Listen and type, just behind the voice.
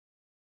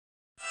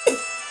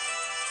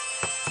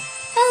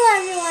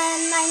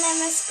my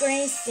name is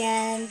Grace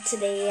and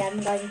today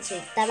I'm going to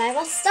read the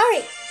Bible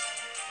story.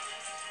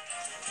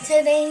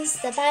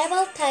 The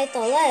Bible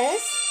title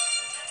is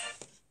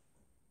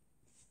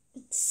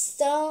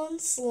Stone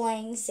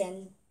Slings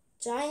and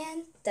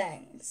Giant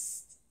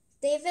Things,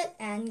 David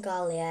and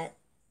Goliath.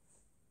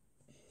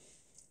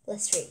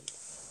 Let's read.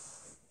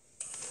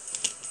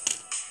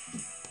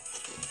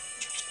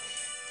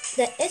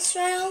 The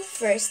Israel's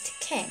first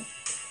king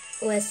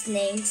was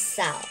named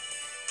Saul.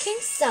 King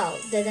Saul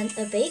didn't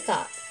obey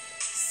God,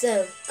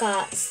 so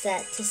God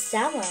said to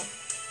Samuel,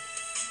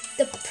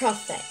 the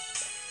prophet,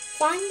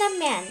 find a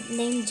man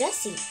named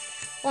Jesse.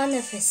 One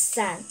of his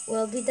sons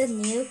will be the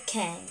new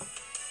king.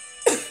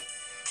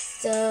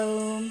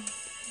 So,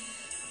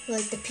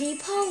 the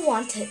people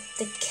wanted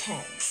the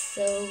king,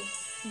 so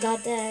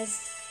God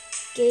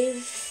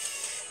gave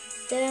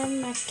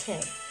them a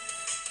king.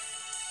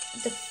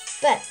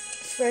 But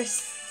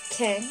first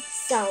king,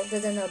 Saul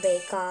didn't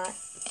obey God.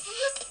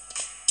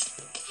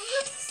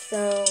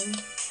 So,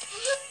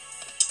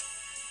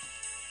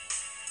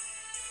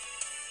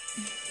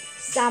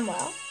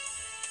 Samuel,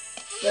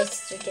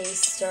 yesterday's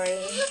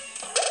story,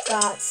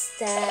 God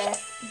said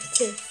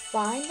to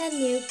find a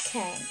new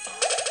king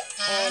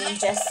in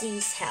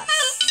Jesse's house.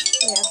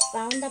 We have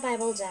found the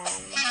Bible jam.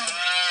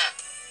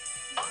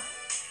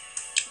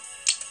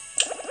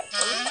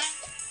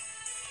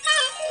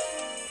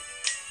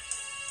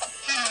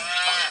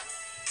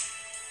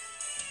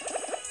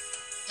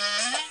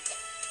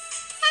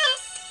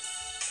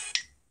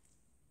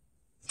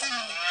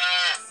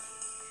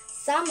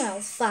 Samuel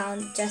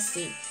found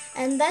Jesse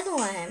in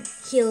Bethlehem.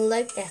 He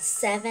looked at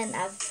 7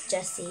 of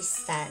Jesse's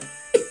sons.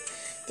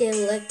 They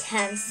looked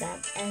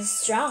handsome and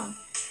strong.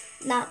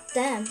 Not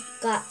them,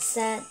 God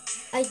said.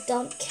 I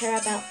don't care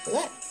about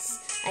looks.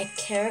 I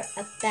care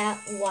about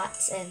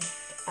what's in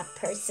a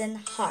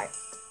person's heart.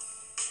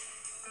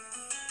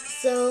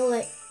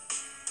 So,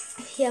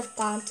 he have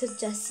gone to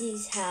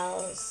Jesse's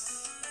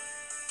house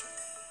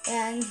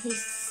and he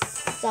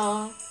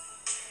saw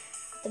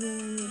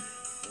the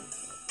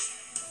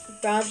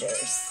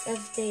brothers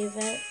of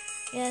David,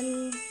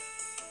 and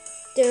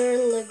they're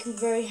looking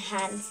very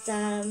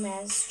handsome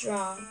and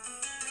strong.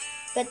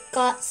 But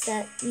God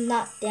said,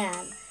 not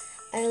them.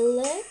 I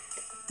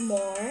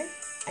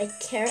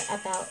care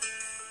about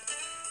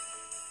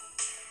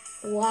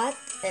what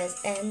is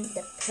in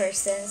the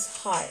person's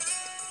heart.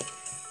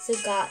 So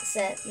God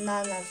said,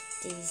 none of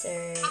these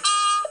are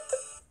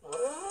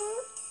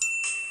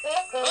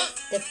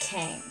the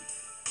king.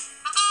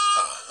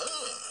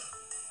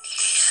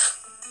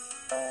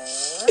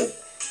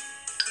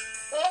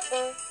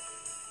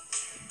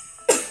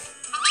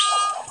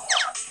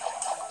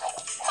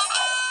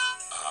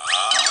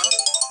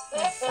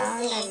 I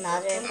found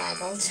another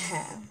Bible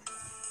gem.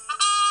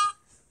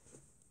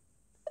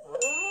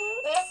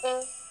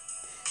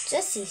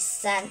 Jesse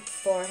sent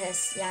for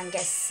his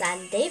youngest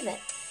son David,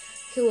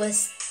 who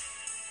was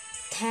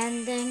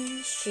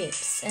tending sheep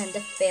in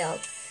the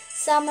field.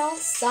 Samuel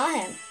saw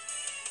him,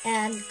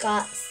 and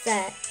God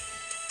said,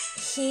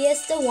 he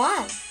is the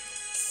one.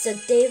 So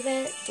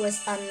David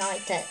was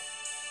anointed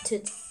to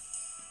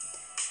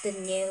the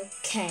new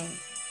king.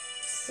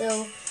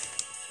 So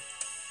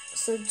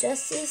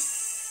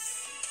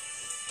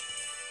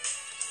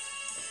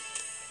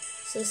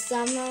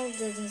Samuel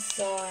didn't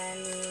saw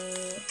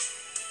any.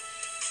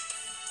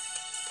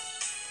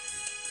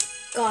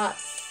 God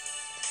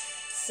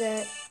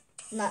said,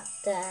 not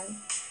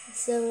them.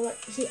 So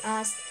he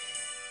asked,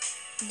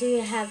 do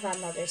you have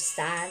another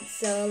son?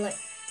 So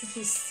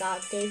he saw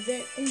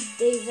David, and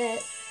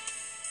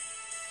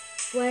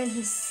when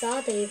he saw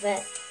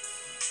David,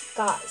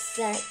 God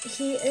said,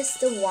 he is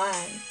the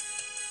one.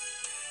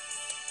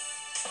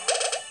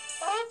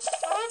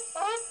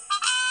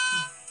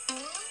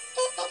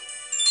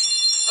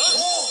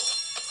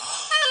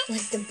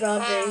 The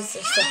brothers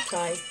are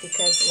surprised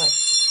because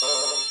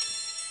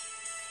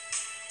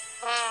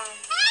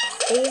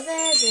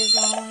David is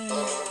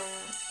only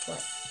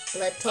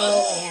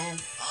little and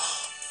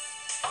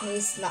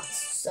he's not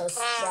so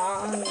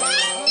strong and all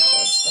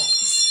those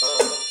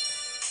things.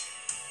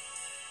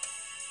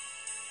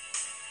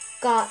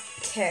 God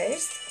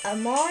cares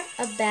more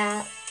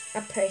about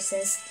a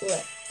person's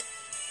look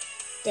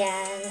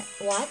than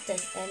what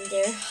is in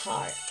their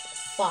heart.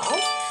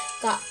 False.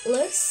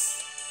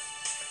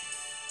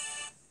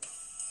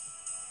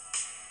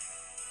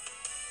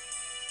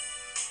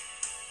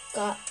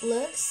 God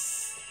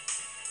looks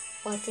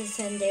what is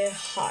in their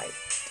heart,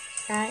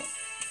 right?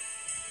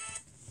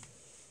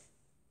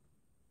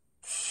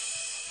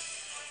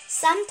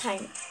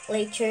 Sometime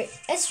later,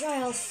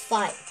 Israel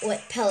fought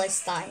with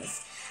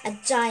Philistines. A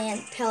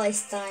giant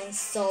Philistine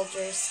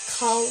soldier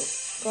called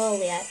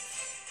Golliath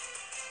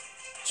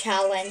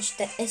challenged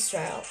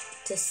Israel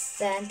to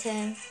send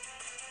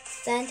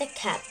a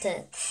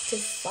captain to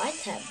fight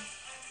him.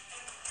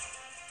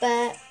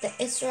 But the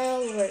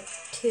Israel were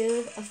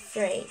too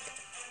afraid.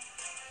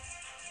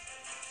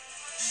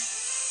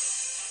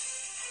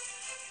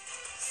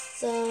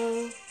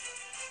 So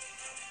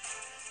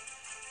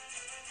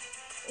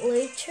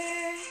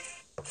later,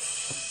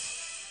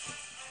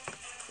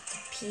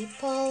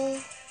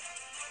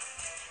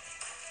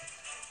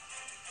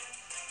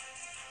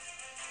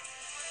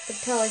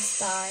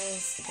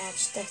 Philistines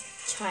edged the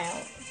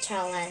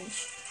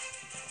challenge.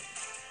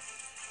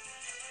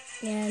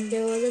 And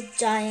there was a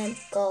giant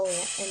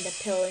Goliath in the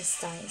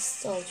Philistine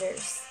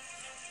soldiers.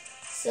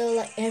 So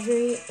like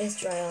every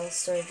Israel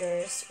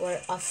soldiers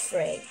were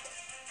afraid.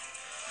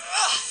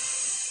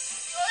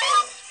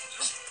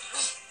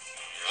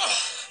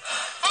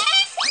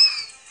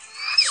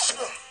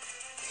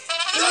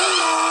 You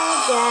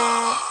know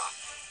that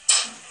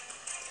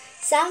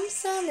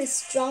Samson is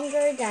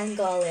stronger than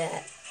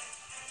Goliath.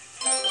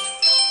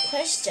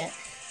 Question: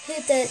 who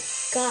did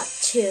God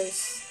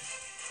choose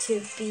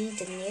to be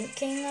the new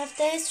king of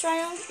the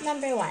Israel?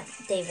 Number 1,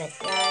 David,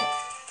 right?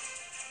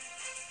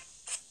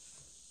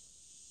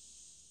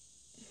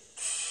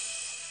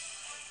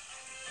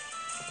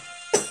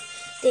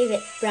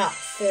 David brought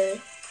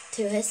food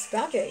to his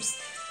brothers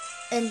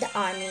in the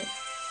army.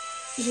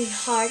 He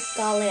heard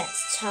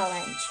Goliath's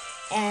challenge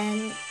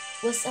and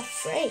was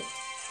afraid.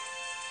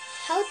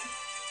 How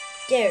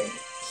dare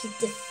he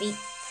defeat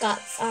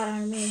God's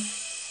army?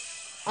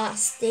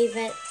 Asked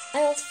David. I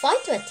will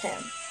fight with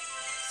him.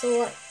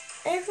 So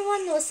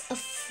everyone was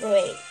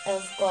afraid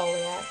of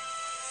Goliath.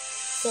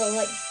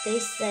 So they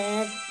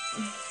said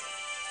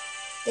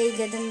they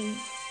didn't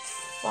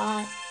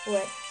fight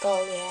with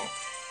Goliath.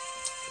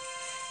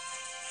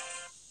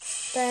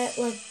 But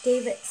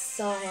David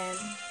saw him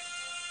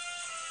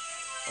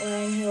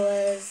when he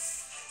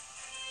was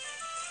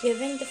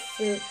giving the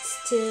fruits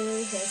to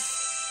his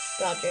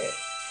brother.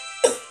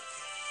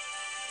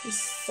 He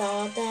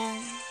saw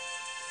them,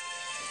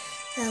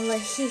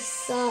 and he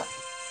saw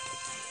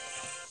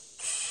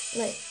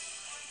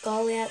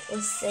Goliath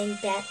was saying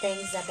bad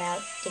things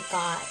about the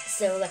God.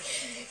 So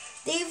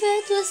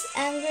David was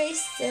angry.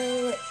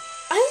 So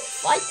I will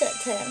fight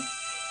with him.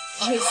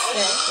 He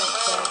said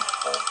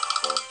that.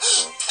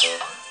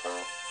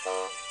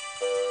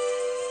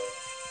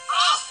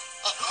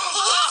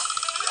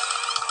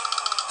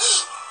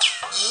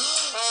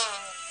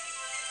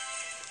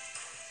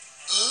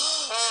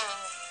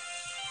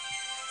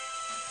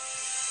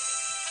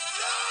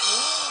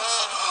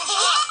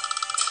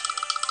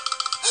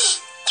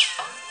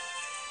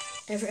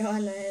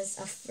 Everyone is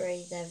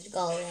afraid of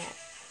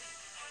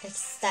Goliath,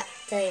 except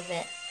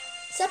David.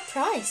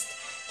 Surprised,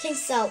 King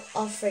Saul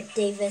offered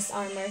David's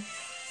armor.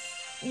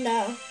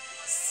 No,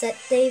 said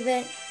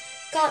David,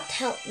 God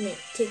help me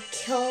to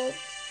kill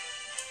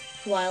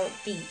wild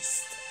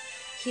beasts.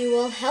 He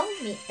will help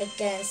me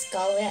against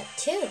Goliath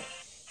too.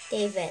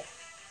 David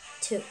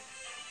took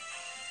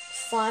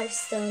 5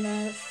 stone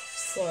of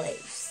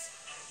slaves.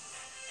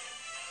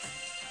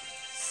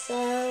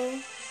 So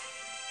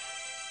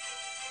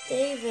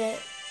David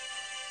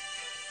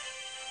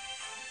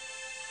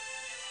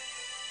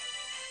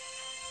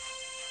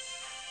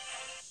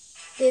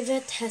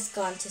has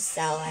gone to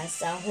Saul, and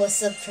Saul was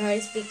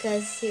surprised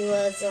because he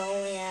was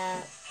only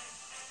a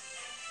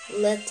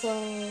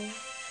little.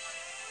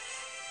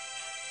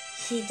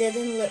 He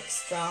didn't look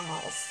strong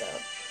also.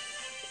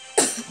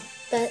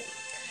 But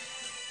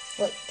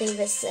what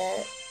David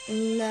said,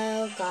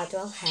 no, God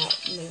will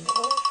help me.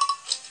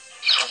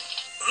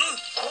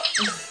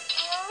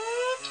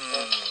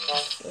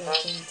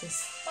 Looking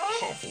this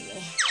heavy.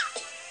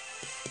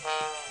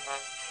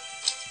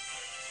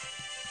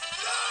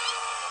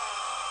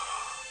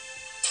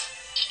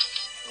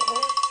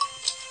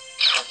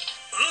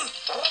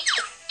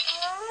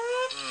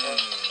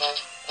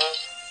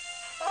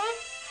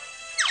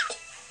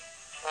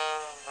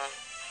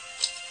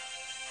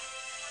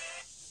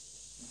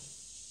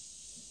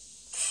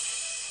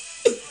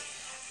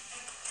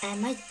 And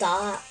my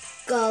dog,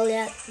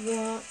 Goliath,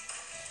 roared,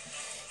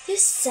 you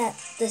sent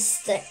the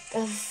stick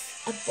of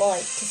a boy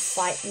to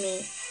fight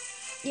me.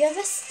 You have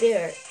a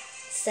spirit,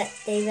 said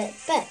David,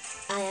 but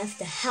I have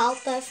the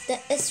help of the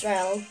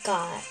Israel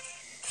God.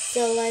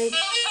 So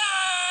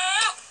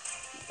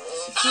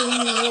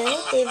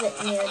David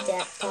knew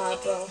that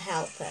God will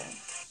help him.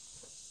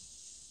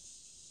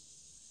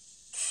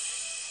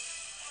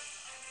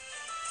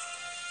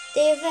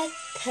 David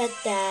put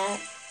that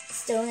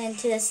stone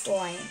into the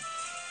sling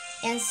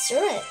and threw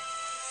it.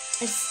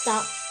 It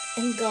stuck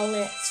in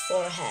Goliath's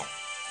forehead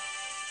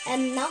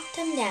and knocked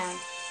him down.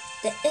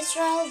 The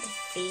Israel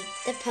defeat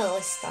the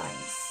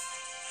Philistines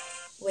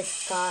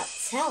with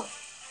God's help.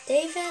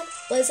 David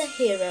was a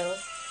hero,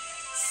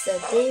 so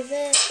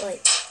David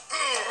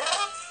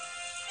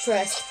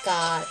trust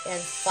God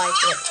and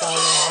fight with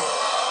Goliath.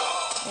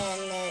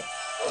 And it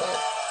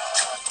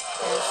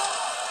was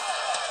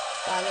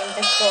gone in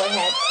the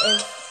forehead.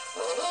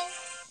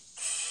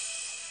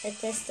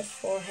 If it is the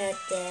forehead,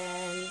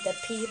 then the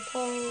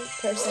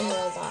person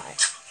will die.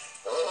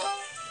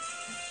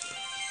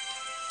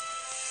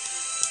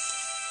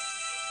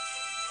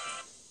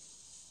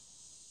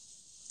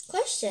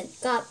 Question: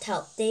 God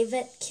helped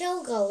David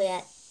kill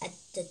Goliath at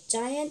the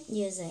giant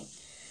using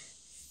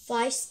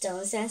 5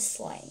 stones and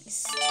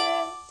slings.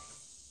 True.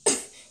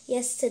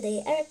 Yes,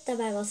 today I read the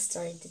Bible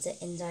story. Did you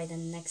enjoy the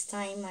next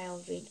time?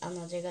 I'll read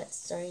another good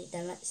story.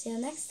 Then let's see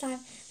you next time.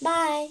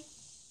 Bye!